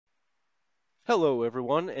Hello,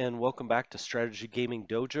 everyone, and welcome back to Strategy Gaming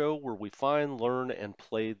Dojo, where we find, learn, and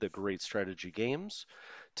play the great strategy games.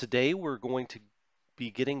 Today, we're going to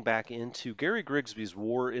be getting back into Gary Grigsby's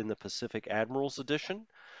War in the Pacific Admirals Edition.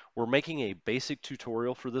 We're making a basic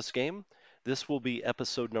tutorial for this game. This will be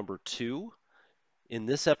episode number 2. In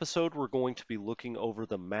this episode, we're going to be looking over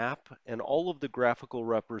the map and all of the graphical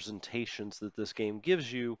representations that this game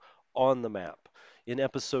gives you on the map. In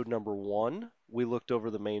episode number 1, we looked over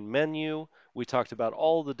the main menu. We talked about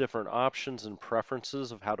all the different options and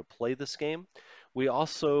preferences of how to play this game. We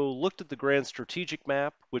also looked at the grand strategic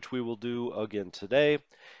map, which we will do again today,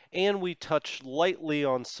 and we touched lightly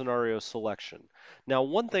on scenario selection. Now,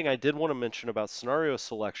 one thing I did want to mention about scenario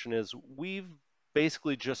selection is we've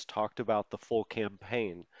basically just talked about the full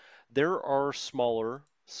campaign. There are smaller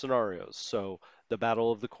scenarios. So the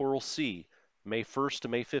Battle of the Coral Sea, May 1st to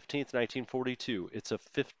May 15th, 1942. It's a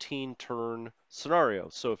 15 turn scenario.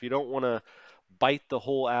 So if you don't want to bite the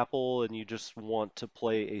whole apple and you just want to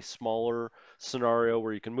play a smaller scenario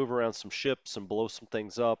where you can move around some ships and blow some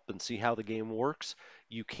things up and see how the game works,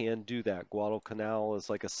 you can do that. Guadalcanal is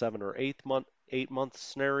like a 7 or 8 month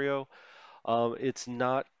scenario. It's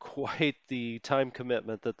not quite the time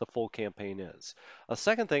commitment that the full campaign is. A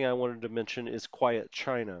second thing I wanted to mention is Quiet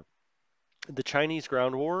China. The Chinese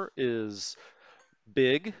ground war is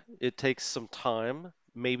big. It takes some time.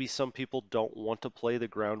 Maybe some people don't want to play the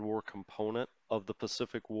ground war component of the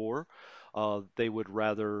Pacific War. They would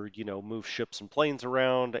rather, move ships and planes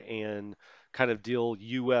around and kind of deal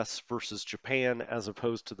US versus Japan as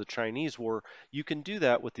opposed to the Chinese war. You can do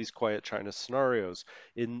that with these Quiet China scenarios.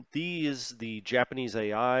 In these, the Japanese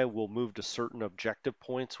AI will move to certain objective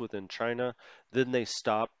points within China, then they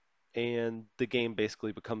stop, and the game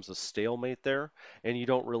basically becomes a stalemate there and you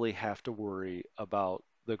don't really have to worry about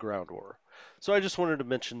the ground war. So I just wanted to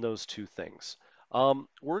mention those two things.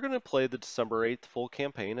 We're going to play the December 8th full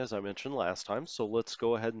campaign, as I mentioned last time, so let's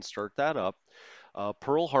go ahead and start that up.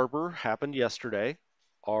 Pearl Harbor happened yesterday.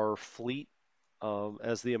 Our fleet,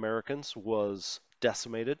 as the Americans, was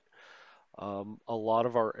decimated. A lot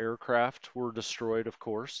of our aircraft were destroyed, of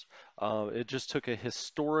course. It just took a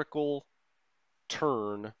historical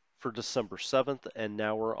turn for December 7th, and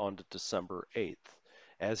now we're on to December 8th.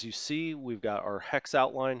 As you see, we've got our hex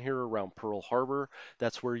outline here around Pearl Harbor.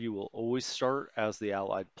 That's where you will always start as the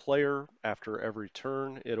Allied player. After every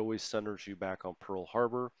turn, it always centers you back on Pearl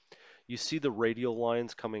Harbor. You see the radial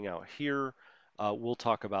lines coming out here. We'll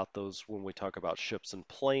talk about those when we talk about ships and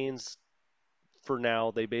planes. For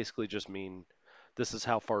now, they basically just mean this is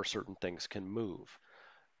how far certain things can move.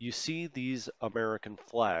 You see these American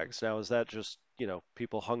flags. Now, is that just,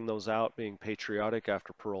 people hung those out being patriotic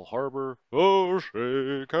after Pearl Harbor? Oh,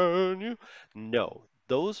 say can you? No,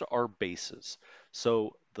 those are bases.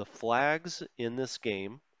 So the flags in this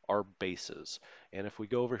game are bases. And if we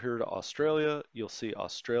go over here to Australia, you'll see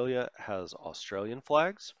Australia has Australian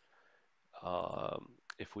flags.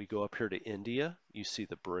 If we go up here to India, you see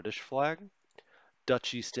the British flag.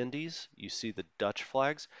 Dutch East Indies, you see the Dutch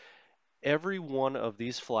flags. Every one of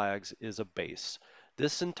these flags is a base.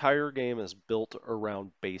 This entire game is built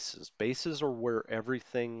around bases. Bases are where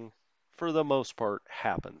everything, for the most part,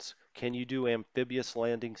 happens. Can you do amphibious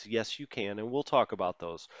landings? Yes, you can, and we'll talk about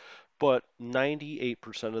those. But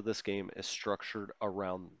 98% of this game is structured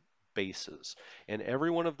around bases. And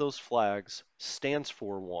every one of those flags stands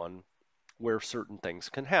for one where certain things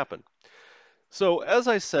can happen. So, as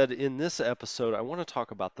I said in this episode, I want to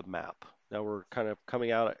talk about the map. Now we're kind of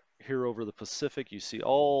coming out here over the Pacific. You see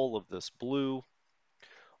all of this blue,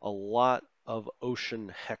 a lot of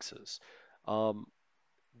ocean hexes. Um,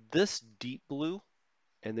 this deep blue,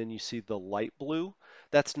 and then you see the light blue.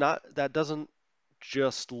 That doesn't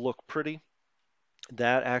just look pretty.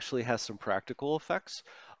 That actually has some practical effects.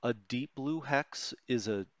 A deep blue hex is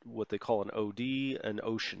a what they call an OD, an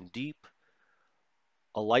ocean deep.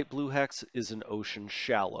 A light blue hex is an ocean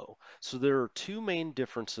shallow. So there are two main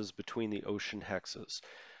differences between the ocean hexes.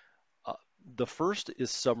 Uh, the first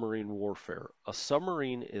is submarine warfare. A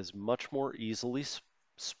submarine is much more easily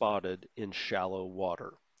spotted in shallow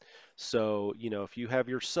water. So, if you have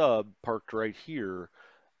your sub parked right here,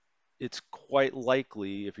 it's quite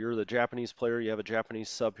likely, if you're the Japanese player, you have a Japanese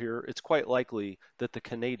sub here, it's quite likely that the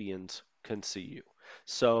Canadians can see you.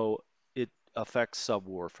 So it affects sub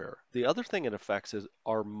warfare. The other thing it affects is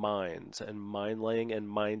our mines and mine laying and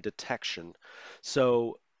mine detection.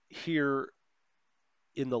 So here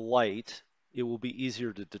in the light, it will be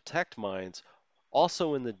easier to detect mines.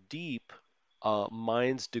 Also in the deep,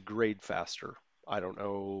 mines degrade faster. I don't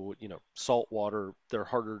know, salt water, they're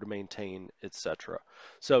harder to maintain, etc.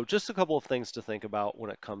 So just a couple of things to think about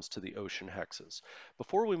when it comes to the ocean hexes.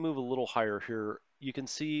 Before we move a little higher here, you can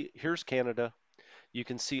see here's Canada. You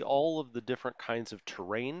can see all of the different kinds of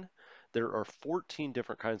terrain. There are 14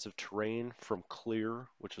 different kinds of terrain from clear,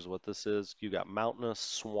 which is what this is. You got mountainous,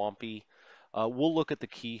 swampy. We'll look at the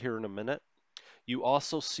key here in a minute. You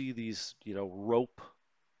also see these, rope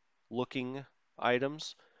looking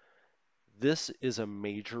items. This is a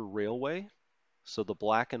major railway. So the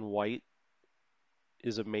black and white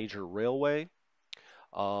is a major railway.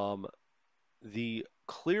 Um, the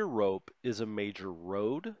clear rope is a major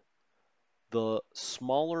road. The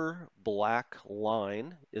smaller black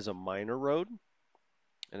line is a minor road.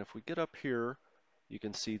 And if we get up here, you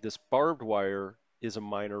can see this barbed wire is a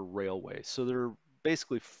minor railway. So there are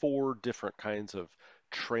basically four different kinds of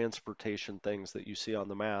transportation things that you see on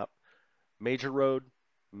the map. Major road,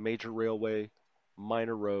 major railway,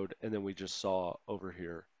 minor road, and then we just saw over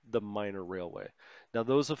here the minor railway. Now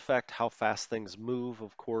those affect how fast things move,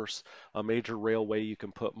 of course. A major railway, you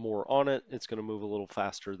can put more on it. It's going to move a little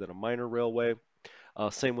faster than a minor railway.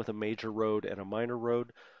 Same with a major road and a minor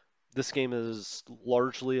road. This game is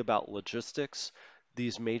largely about logistics.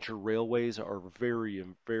 These major railways are very,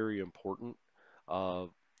 very important. Uh,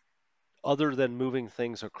 Other than moving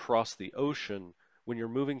things across the ocean, when you're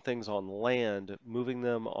moving things on land, moving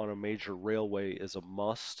them on a major railway is a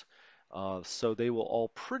must. So they will all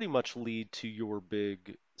pretty much lead to your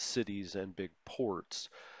big cities and big ports.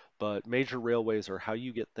 But major railways are how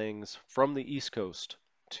you get things from the East Coast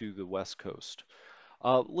to the West Coast.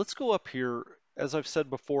 Let's go up here. As I've said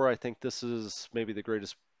before, I think this is maybe the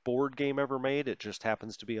greatest board game ever made. It just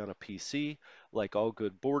happens to be on a PC. Like all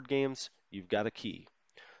good board games, you've got a key.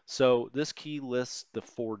 So this key lists the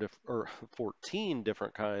 14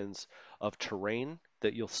 different kinds of terrain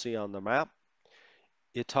that you'll see on the map.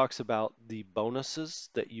 It talks about the bonuses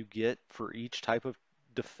that you get for each type of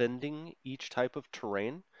defending each type of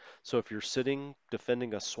terrain. So if you're sitting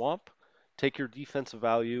defending a swamp, take your defensive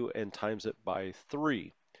value and times it by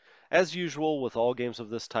 3. As usual with all games of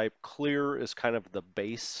this type, clear is kind of the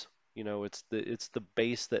base. It's the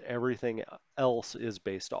base that everything else is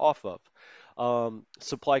based off of.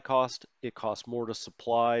 Supply cost, it costs more to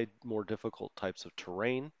supply more difficult types of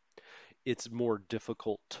terrain. It's more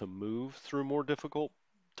difficult to move through more difficult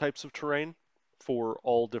types of terrain for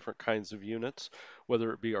all different kinds of units,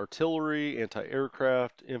 whether it be artillery,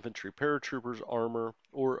 anti-aircraft, infantry paratroopers, armor,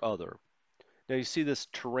 or other. Now you see this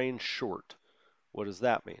terrain short. What does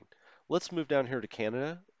that mean? Let's move down here to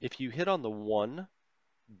Canada. If you hit on the 1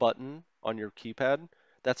 button on your keypad,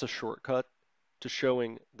 that's a shortcut to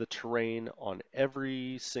showing the terrain on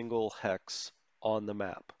every single hex on the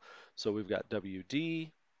map. So we've got WD,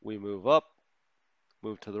 we move up,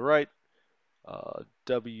 move to the right.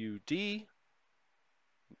 WD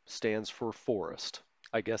stands for forest.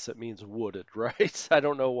 I guess it means wooded, right? I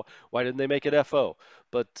don't know why didn't they make it FO,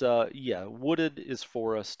 but yeah, wooded is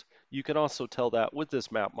forest. You can also tell that with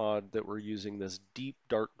this map mod that we're using this deep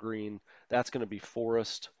dark green. That's going to be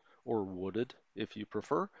forest or wooded if you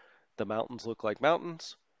prefer. The mountains look like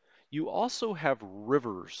mountains. You also have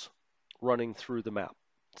rivers running through the map.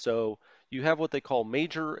 So you have what they call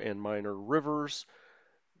major and minor rivers.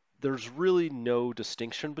 There's really no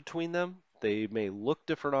distinction between them. They may look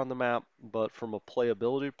different on the map, but from a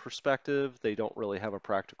playability perspective, they don't really have a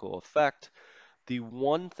practical effect. The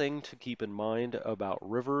one thing to keep in mind about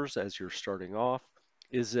rivers as you're starting off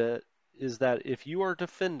is that if you are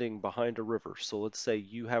defending behind a river, so let's say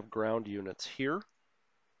you have ground units here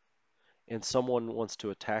and someone wants to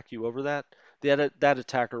attack you over that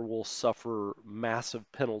attacker will suffer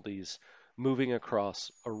massive penalties moving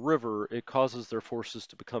across a river. It causes their forces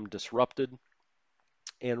to become disrupted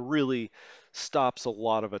and really stops a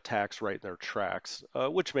lot of attacks right in their tracks,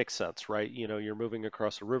 which makes sense, right? You're moving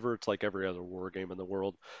across a river. It's like every other war game in the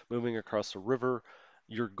world. Moving across a river,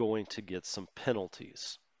 you're going to get some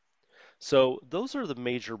penalties. So those are the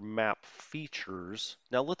major map features.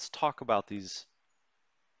 Now let's talk about these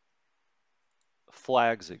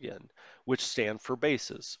flags again, which stand for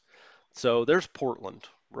bases. So there's Portland,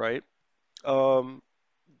 right? Um,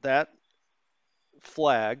 that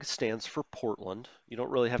flag stands for Portland. You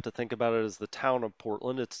don't really have to think about it as the town of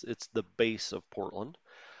Portland. It's the base of Portland.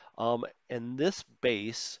 And this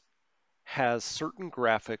base has certain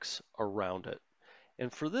graphics around it.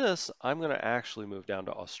 And for this, I'm going to actually move down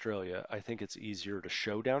to Australia. I think it's easier to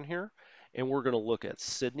show down here. And we're going to look at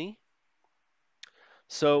Sydney.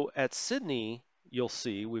 So at Sydney, you'll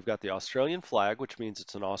see we've got the Australian flag, which means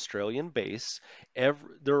it's an Australian base.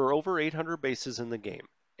 There are over 800 bases in the game.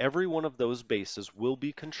 Every one of those bases will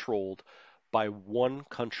be controlled by one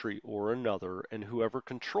country or another, and whoever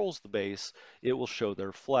controls the base, it will show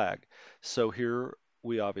their flag. So here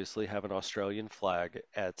we obviously have an Australian flag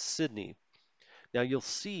at Sydney. Now you'll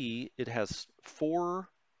see it has 4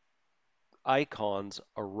 icons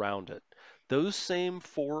around it. Those same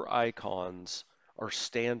 4 icons are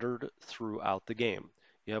standard throughout the game.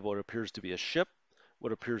 You have what appears to be a ship,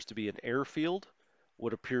 what appears to be an airfield,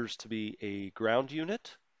 what appears to be a ground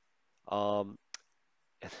unit, um,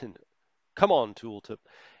 and then, come on, tooltip,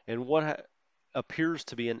 and what appears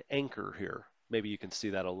to be an anchor here. Maybe you can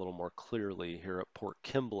see that a little more clearly here at Port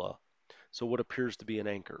Kembla. So what appears to be an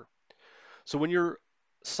anchor. So when you're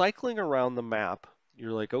cycling around the map,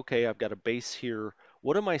 you're like, okay, I've got a base here.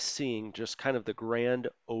 What am I seeing? Just kind of the grand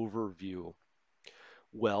overview.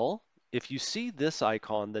 Well, if you see this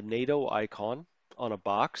icon, the NATO icon on a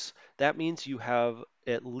box, that means you have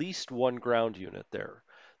at least one ground unit there.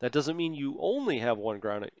 That doesn't mean you only have one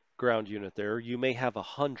ground unit there. You may have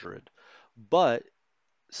 100, but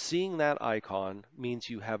seeing that icon means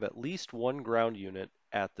you have at least one ground unit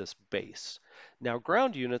at this base. Now,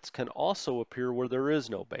 ground units can also appear where there is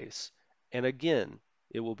no base. And again,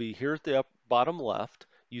 it will be here at the bottom left.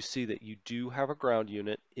 You see that you do have a ground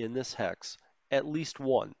unit in this hex, at least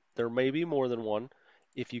one. There may be more than one.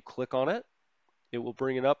 If you click on it, it will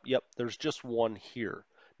bring it up. Yep, there's just one here.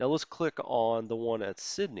 Now let's click on the one at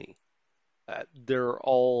Sydney. There are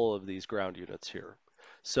all of these ground units here.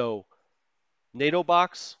 So NATO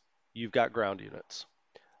box, you've got ground units.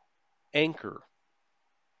 Anchor.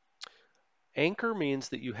 Anchor means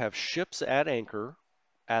that you have ships at anchor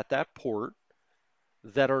at that port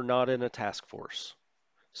that are not in a task force.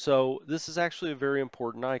 So this is actually a very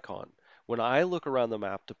important icon. When I look around the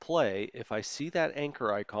map to play, if I see that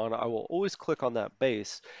anchor icon, I will always click on that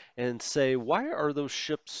base and say, why are those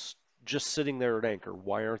ships just sitting there at anchor?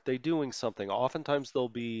 Why aren't they doing something? Oftentimes they'll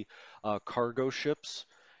be cargo ships,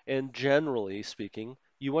 and generally speaking,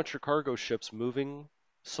 you want your cargo ships moving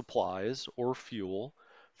supplies or fuel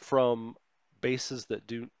from bases that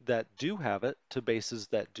do have it to bases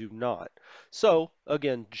that do not. So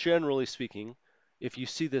again, generally speaking, if you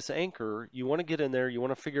see this anchor, you want to get in there, you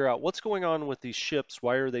want to figure out what's going on with these ships,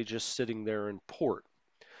 why are they just sitting there in port?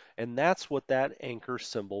 And that's what that anchor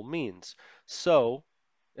symbol means. So,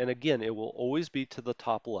 and again, it will always be to the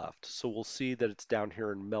top left. So we'll see that it's down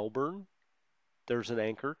here in Melbourne. There's an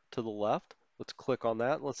anchor to the left. Let's click on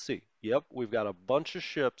that. Let's see. Yep, we've got a bunch of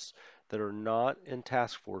ships that are not in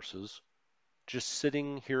task forces, just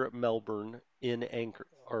sitting here at Melbourne in anchor,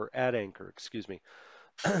 or at anchor, excuse me,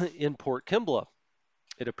 in Port Kembla.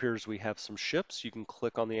 It appears we have some ships. You can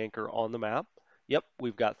click on the anchor on the map. Yep,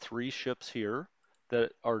 we've got 3 ships here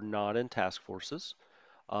that are not in task forces.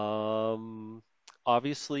 Um,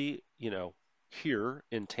 Obviously, here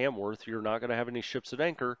in Tamworth, you're not going to have any ships at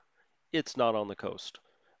anchor. It's not on the coast.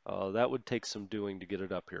 That would take some doing to get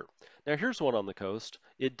it up here. Now, here's one on the coast.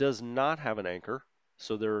 It does not have an anchor,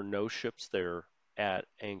 so there are no ships there at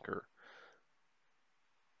anchor.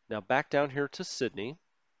 Now, back down here to Sydney,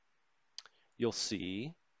 you'll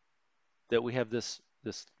see that we have this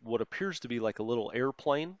what appears to be like a little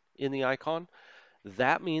airplane in the icon.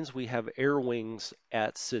 That means we have air wings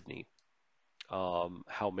at Sydney.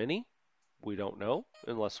 How many? We don't know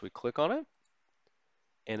unless we click on it.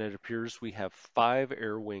 And it appears we have 5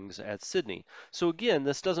 air wings at Sydney. So again,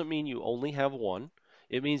 this doesn't mean you only have one.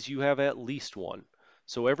 It means you have at least one.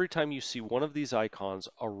 So every time you see one of these icons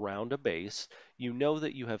around a base, you know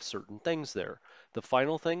that you have certain things there. The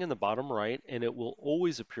final thing in the bottom right, and it will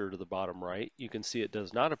always appear to the bottom right, you can see it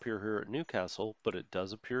does not appear here at Newcastle, but it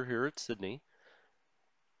does appear here at Sydney.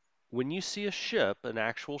 When you see a ship, an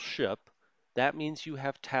actual ship, that means you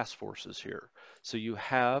have task forces here. So you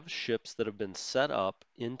have ships that have been set up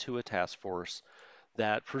into a task force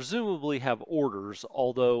that presumably have orders,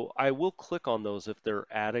 although I will click on those if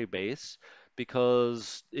they're at a base,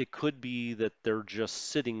 because it could be that they're just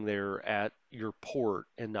sitting there at your port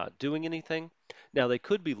and not doing anything. Now, they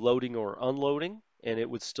could be loading or unloading, and it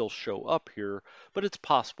would still show up here, but it's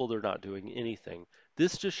possible they're not doing anything.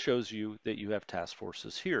 This just shows you that you have task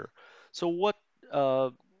forces here. So uh,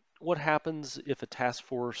 what happens if a task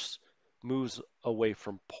force moves away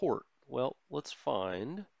from port? Well, let's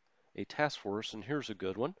find a task force, and here's a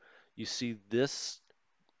good one. You see this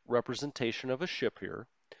representation of a ship here.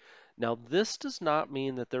 Now, this does not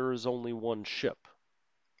mean that there is only one ship.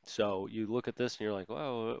 So you look at this and you're like,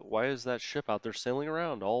 well, why is that ship out there sailing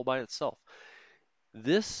around all by itself?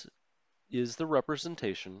 This is the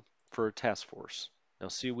representation for a task force. Now,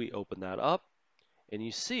 see, we open that up, and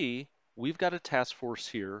you see we've got a task force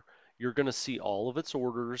here. You're going to see all of its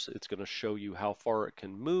orders. It's going to show you how far it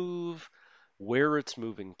can move, where it's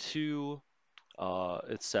moving to.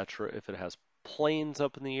 etc. If it has planes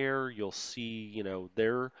up in the air, you'll see,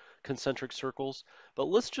 their concentric circles. But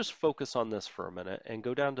let's just focus on this for a minute and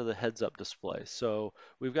go down to the heads-up display. So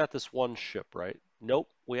we've got this one ship, right? Nope,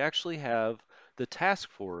 we actually have the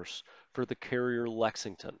task force for the carrier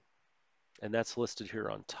Lexington, and that's listed here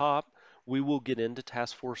on top. We will get into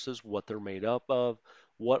task forces, what they're made up of,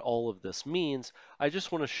 what all of this means. I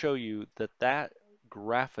just want to show you that that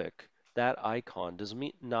graphic, that icon, does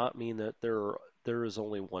not mean that there is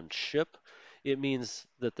only one ship. It means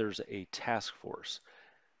that there's a task force.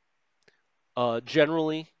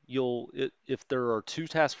 Generally, if there are two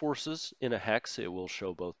task forces in a hex, it will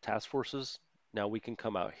show both task forces. Now we can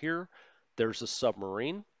come out here. There's a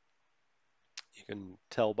submarine. You can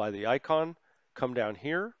tell by the icon. Come down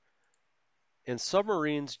here. And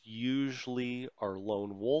submarines usually are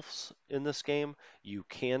lone wolves in this game. You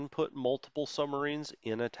can put multiple submarines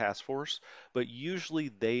in a task force, but usually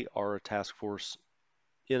they are a task force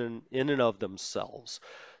in and of themselves.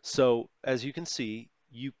 So as you can see,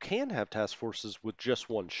 you can have task forces with just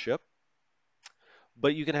one ship,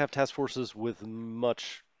 but you can have task forces with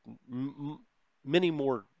many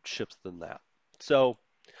more ships than that. So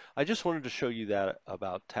I just wanted to show you that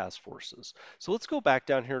about task forces. So let's go back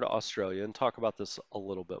down here to Australia and talk about this a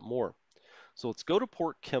little bit more. So let's go to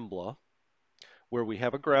Port Kembla, where we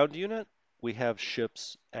have a ground unit, we have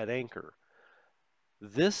ships at anchor.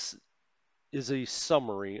 This is a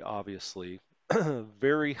summary, obviously,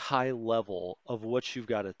 very high level of what you've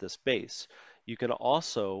got at this base. You can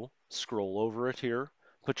also scroll over it here,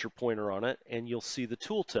 put your pointer on it, and you'll see the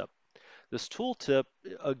tooltip. This tooltip,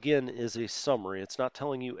 again, is a summary. It's not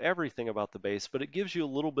telling you everything about the base, but it gives you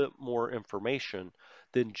a little bit more information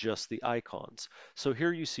than just the icons. So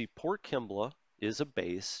here you see Port Kembla is a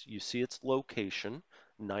base. You see its location,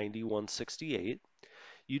 9168.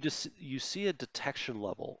 You see a detection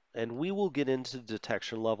level, and we will get into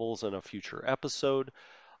detection levels in a future episode.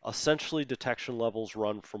 Essentially, detection levels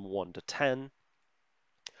run from 1 to 10.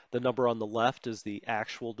 The number on the left is the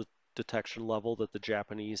actual detection level that the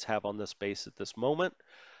Japanese have on this base at this moment.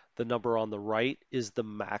 The number on the right is the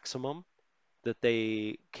maximum that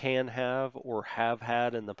they can have or have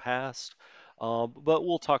had in the past, but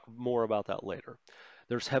we'll talk more about that later.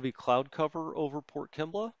 There's heavy cloud cover over Port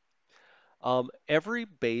Kembla. Every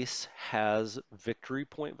base has victory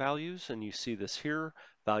point values, and you see this here.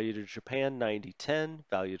 Value to Japan 90-10,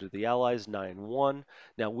 value to the Allies 9-1.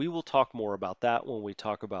 Now we will talk more about that when we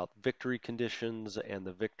talk about victory conditions and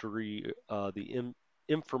the victory,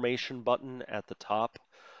 information button at the top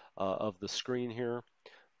of the screen here.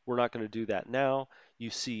 We're not going to do that now. You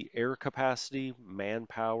see air capacity,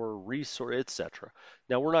 manpower, resource, etc.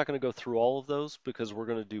 Now we're not going to go through all of those because we're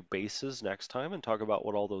going to do bases next time and talk about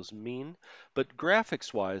what all those mean. But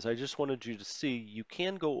graphics wise, I just wanted you to see you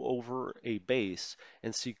can go over a base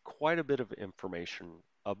and see quite a bit of information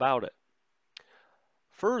about it.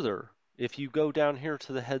 Further, if you go down here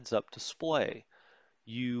to the heads up display,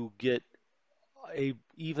 you get a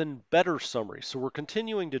even better summary. So we're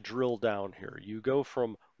continuing to drill down here. You go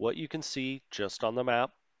from what you can see just on the map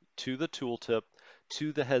to the tooltip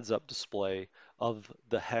to the heads up display of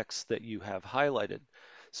the hex that you have highlighted.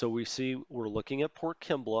 So we see we're looking at Port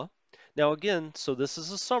Kembla. Now again, so this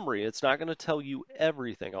is a summary. It's not going to tell you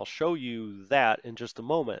everything. I'll show you that in just a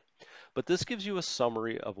moment. But this gives you a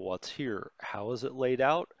summary of what's here. How is it laid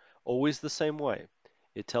out? Always the same way.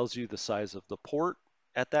 It tells you the size of the port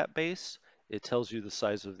at that base. It tells you the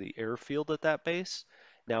size of the airfield at that base.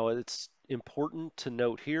 Now it's important to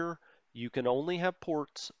note here, you can only have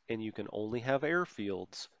ports and you can only have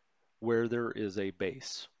airfields where there is a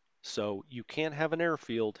base. So you can't have an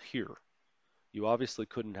airfield here. You obviously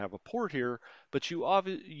couldn't have a port here, but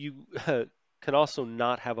you can also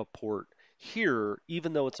not have a port here,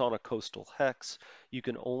 even though it's on a coastal hex. You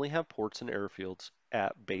can only have ports and airfields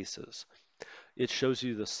at bases. It shows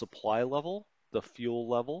you the supply level, the fuel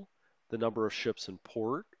level, the number of ships in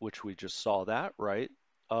port, which we just saw that, right,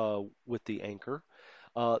 with the anchor,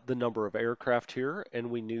 the number of aircraft here, and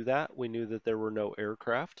we knew that. We knew that there were no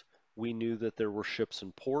aircraft. We knew that there were ships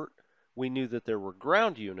in port. We knew that there were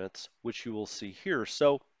ground units, which you will see here.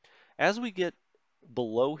 So as we get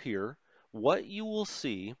below here, what you will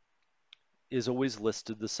see is always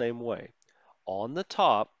listed the same way. On the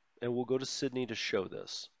top, and we'll go to Sydney to show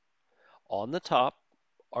this, on the top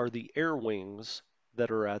are the air wings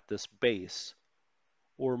that are at this base,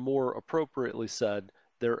 or more appropriately said,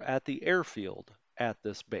 they're at the airfield at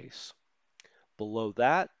this base. Below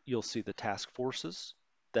that, you'll see the task forces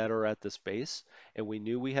that are at this base, and we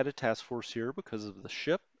knew we had a task force here because of the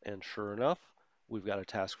ship, and sure enough, we've got a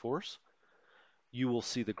task force. You will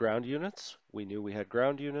see the ground units. We knew we had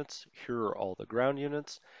ground units. Here are all the ground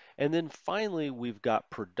units. And then finally, we've got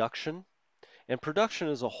production. And production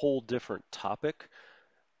is a whole different topic.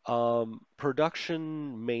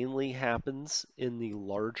 Production mainly happens in the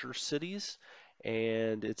larger cities,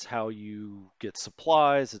 and it's how you get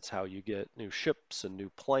supplies, it's how you get new ships and new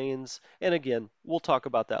planes. And again, we'll talk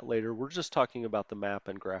about that later. We're just talking about the map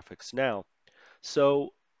and graphics now.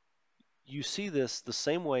 So you see this the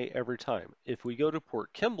same way every time. If we go to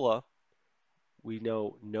Port Kimbla, we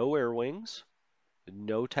know no air wings,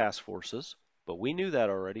 no task forces, but we knew that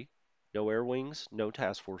already. No air wings, no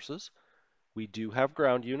task forces. We do have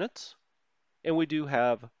ground units. And we do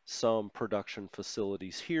have some production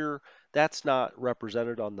facilities here. That's not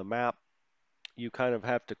represented on the map. You kind of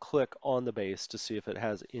have to click on the base to see if it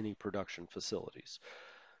has any production facilities.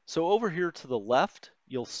 So over here to the left,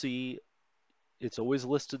 you'll see it's always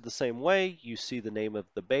listed the same way. You see the name of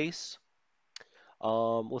the base.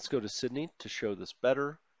 Let's go to Sydney to show this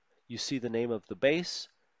better. You see the name of the base.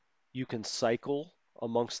 You can cycle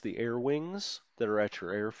amongst the air wings that are at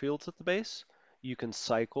your airfields at the base. You can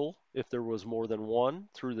cycle, if there was more than one,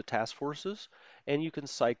 through the task forces, and you can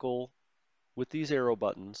cycle with these arrow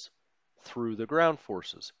buttons through the ground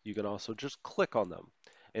forces. You can also just click on them,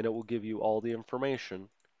 and it will give you all the information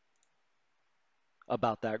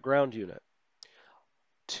about that ground unit.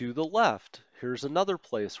 To the left, here's another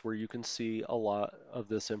place where you can see a lot of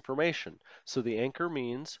this information. So the anchor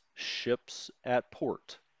means ships at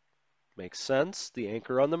port. Makes sense. The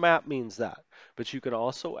anchor on the map means that. But you can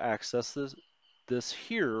also access this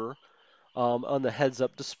here on the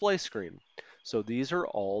heads-up display screen. So these are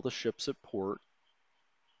all the ships at port.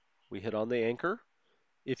 We hit on the anchor.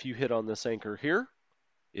 If you hit on this anchor here,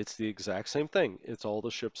 it's the exact same thing. It's all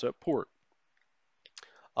the ships at port.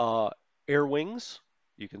 Uh, Air wings,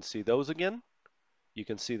 you can see those again. You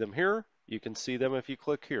can see them here. You can see them if you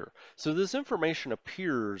click here. So this information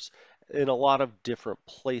appears in a lot of different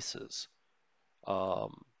places.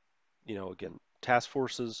 Um, again, task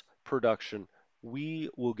forces, production, we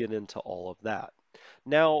will get into all of that.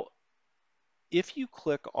 Now, if you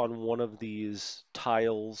click on one of these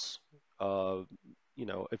tiles, uh,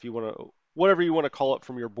 if you want to, whatever you want to call it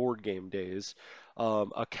from your board game days,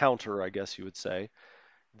 a counter, I guess you would say,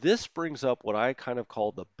 this brings up what I kind of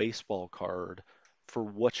call the baseball card for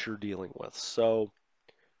what you're dealing with. So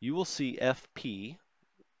you will see FP,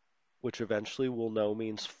 which eventually we'll know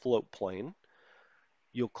means float plane.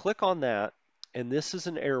 You'll click on that, and this is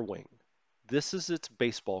an air wing. This is its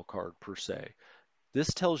baseball card per se.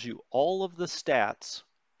 This tells you all of the stats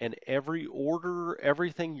and every order,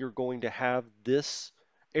 everything you're going to have this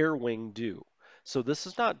air wing do. So this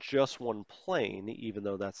is not just one plane, even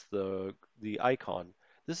though that's the icon.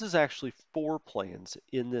 This is actually 4 planes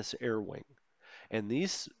in this air wing. And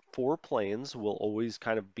these 4 planes will always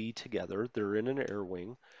kind of be together. They're in an air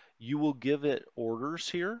wing. You will give it orders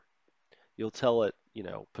here. You'll tell it,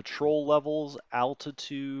 patrol levels,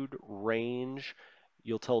 altitude, range.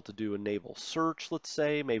 You'll tell it to do a naval search, let's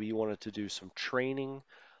say. Maybe you want it to do some training.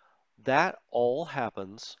 That all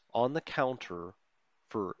happens on the counter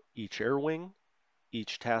for each air wing,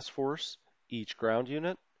 each task force, each ground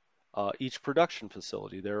unit, each production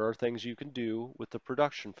facility. There are things you can do with the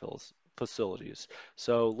production facilities.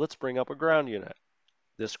 So let's bring up a ground unit.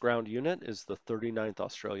 This ground unit is the 39th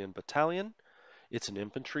Australian Battalion. It's an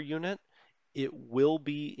infantry unit. It will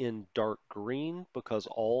be in dark green because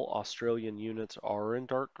all Australian units are in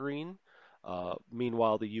dark green.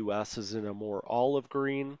 Meanwhile, the US is in a more olive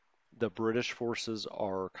green. The British forces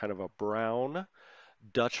are kind of a brown.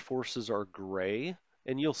 Dutch forces are gray.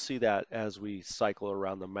 And you'll see that as we cycle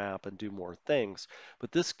around the map and do more things.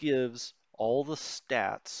 But this gives all the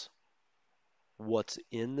stats, what's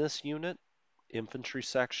in this unit, infantry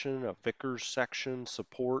section, a Vickers section,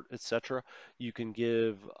 support, etc. You can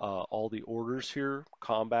give all the orders here: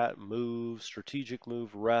 combat, move, strategic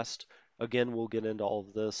move, rest. Again, we'll get into all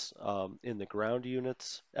of this in the ground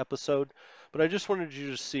units episode, but I just wanted you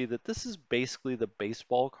to see that this is basically the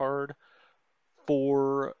baseball card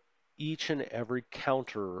for each and every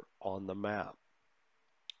counter on the map.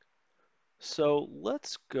 So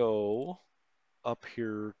let's go up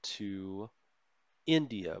here to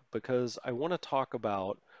India because I want to talk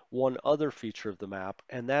about one other feature of the map,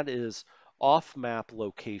 and that is off-map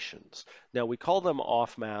locations. Now, we call them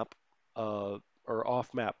off-map or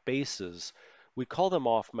off-map bases. We call them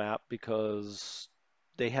off-map because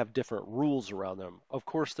they have different rules around them. Of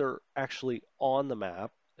course, they're actually on the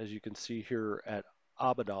map, as you can see here at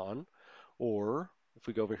Abadan, or if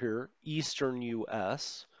we go over here, Eastern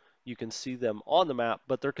US, you can see them on the map,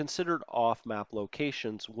 but they're considered off-map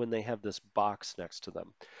locations when they have this box next to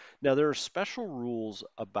them. Now, there are special rules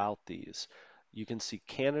about these. You can see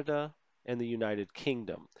Canada and the United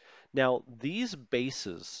Kingdom. Now, these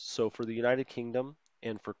bases, so for the United Kingdom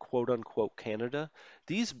and for quote unquote Canada,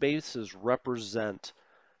 these bases represent,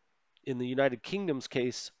 in the United Kingdom's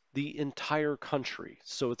case, the entire country.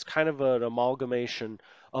 So it's kind of an amalgamation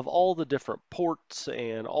of all the different ports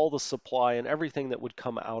and all the supply and everything that would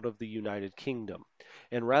come out of the United Kingdom.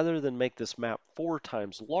 And rather than make this map 4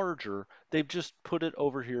 times larger, they've just put it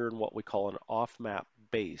over here in what we call an off-map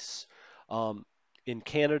base. In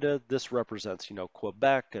Canada, this represents,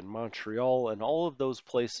 Quebec and Montreal and all of those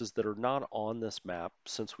places that are not on this map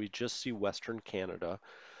since we just see Western Canada.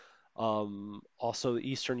 Also, the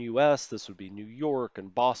eastern US, this would be New York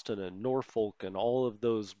and Boston and Norfolk and all of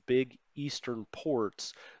those big eastern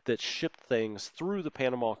ports that ship things through the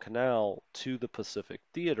Panama Canal to the Pacific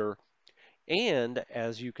Theater, and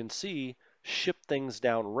as you can see, ship things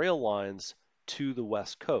down rail lines to the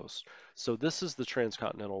West Coast. So this is the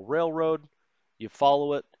Transcontinental Railroad. You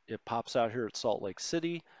follow it, it pops out here at Salt Lake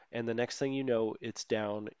City, and the next thing you know, it's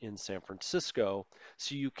down in San Francisco.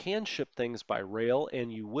 So you can ship things by rail,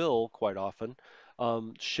 and you will quite often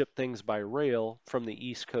ship things by rail from the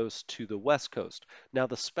East Coast to the West Coast. Now,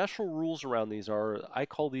 the special rules around these are, I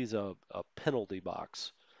call these a penalty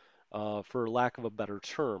box, for lack of a better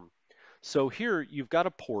term. So here you've got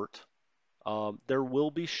a port. There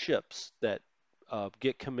will be ships that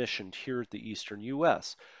get commissioned here at the Eastern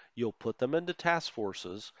U.S. You'll put them into task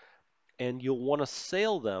forces, and you'll want to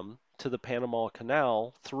sail them to the Panama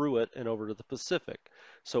Canal through it and over to the Pacific.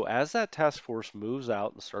 So as that task force moves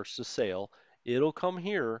out and starts to sail, it'll come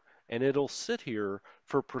here and it'll sit here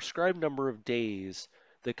for a prescribed number of days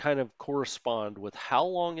that kind of correspond with how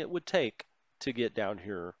long it would take to get down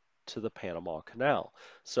here to the Panama Canal.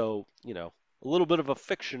 So, a little bit of a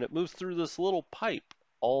fiction. It moves through this little pipe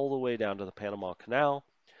all the way down to the Panama Canal.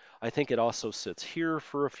 I think it also sits here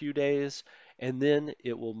for a few days, and then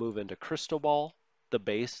it will move into Cristobal, the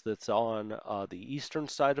base that's on the eastern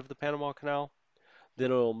side of the Panama Canal.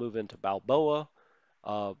 Then it'll move into Balboa,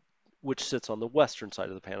 uh, which sits on the western side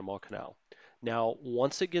of the Panama Canal. Now,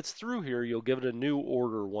 once it gets through here, you'll give it a new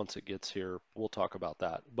order once it gets here. We'll talk about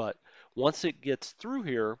that. But once it gets through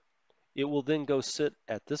here, it will then go sit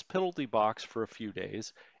at this penalty box for a few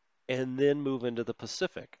days and then move into the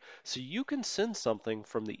Pacific. So you can send something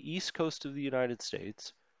from the east coast of the United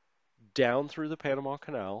States down through the Panama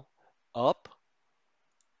Canal, up,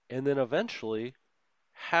 and then eventually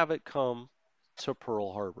have it come to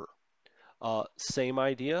Pearl Harbor. Same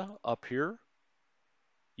idea up here.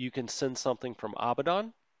 You can send something from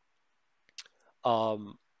Abaddon.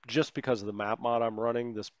 Um, just because of the map mod I'm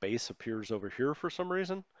running, this base appears over here for some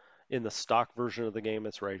reason. In the stock version of the game,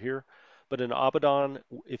 it's right here. But in Abaddon,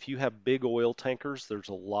 if you have big oil tankers, there's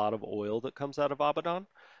a lot of oil that comes out of Abaddon.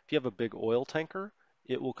 If you have a big oil tanker,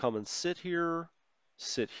 it will come and sit here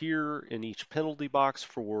in each penalty box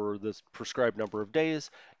for this prescribed number of days,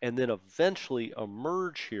 and then eventually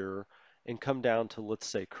emerge here and come down to, let's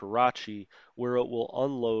say, Karachi, where it will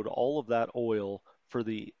unload all of that oil for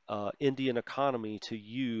the Indian economy to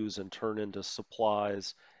use and turn into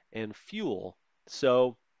supplies and fuel.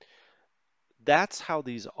 So that's how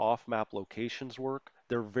these off-map locations work.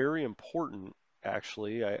 They're very important,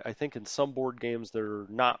 actually. I think in some board games they're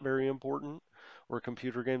not very important, or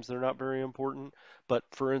computer games they're not very important. But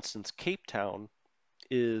for instance, Cape Town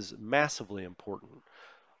is massively important.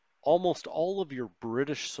 Almost all of your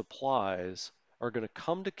British supplies are going to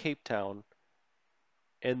come to Cape Town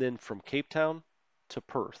and then from Cape Town to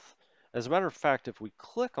Perth. As a matter of fact, if we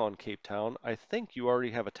click on Cape Town, I think you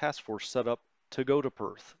already have a task force set up to go to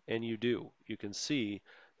Perth, and you do. You can see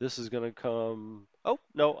this is going to come. Oh,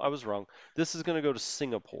 no, I was wrong. This is going to go to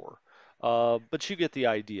Singapore. But you get the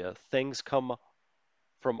idea. Things come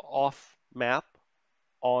from off map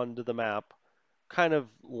onto the map, kind of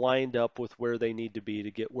lined up with where they need to be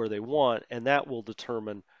to get where they want, and that will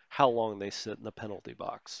determine how long they sit in the penalty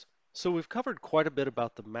box. So we've covered quite a bit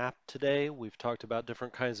about the map today. We've talked about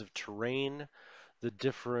different kinds of terrain, the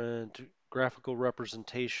different graphical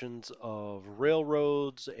representations of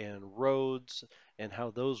railroads and roads and how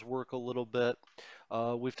those work a little bit.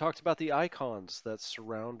 We've talked about the icons that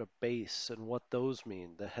surround a base and what those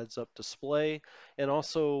mean, the heads-up display, and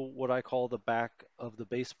also what I call the back of the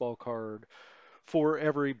baseball card for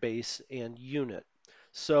every base and unit.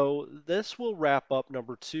 So this will wrap up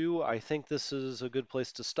number 2. I think this is a good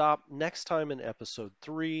place to stop. Next time in episode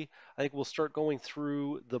 3, I think we'll start going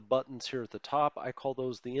through the buttons here at the top. I call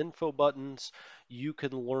those the info buttons. You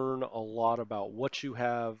can learn a lot about what you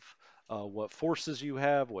have what forces you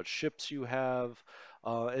have, what ships you have.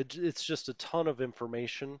 It's just a ton of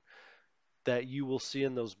information that you will see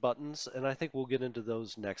in those buttons, and I think we'll get into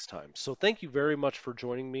those next time. So thank you very much for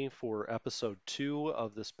joining me for episode 2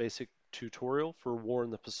 of this basic tutorial for War in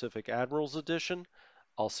the Pacific Admirals Edition.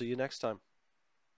 I'll see you next time.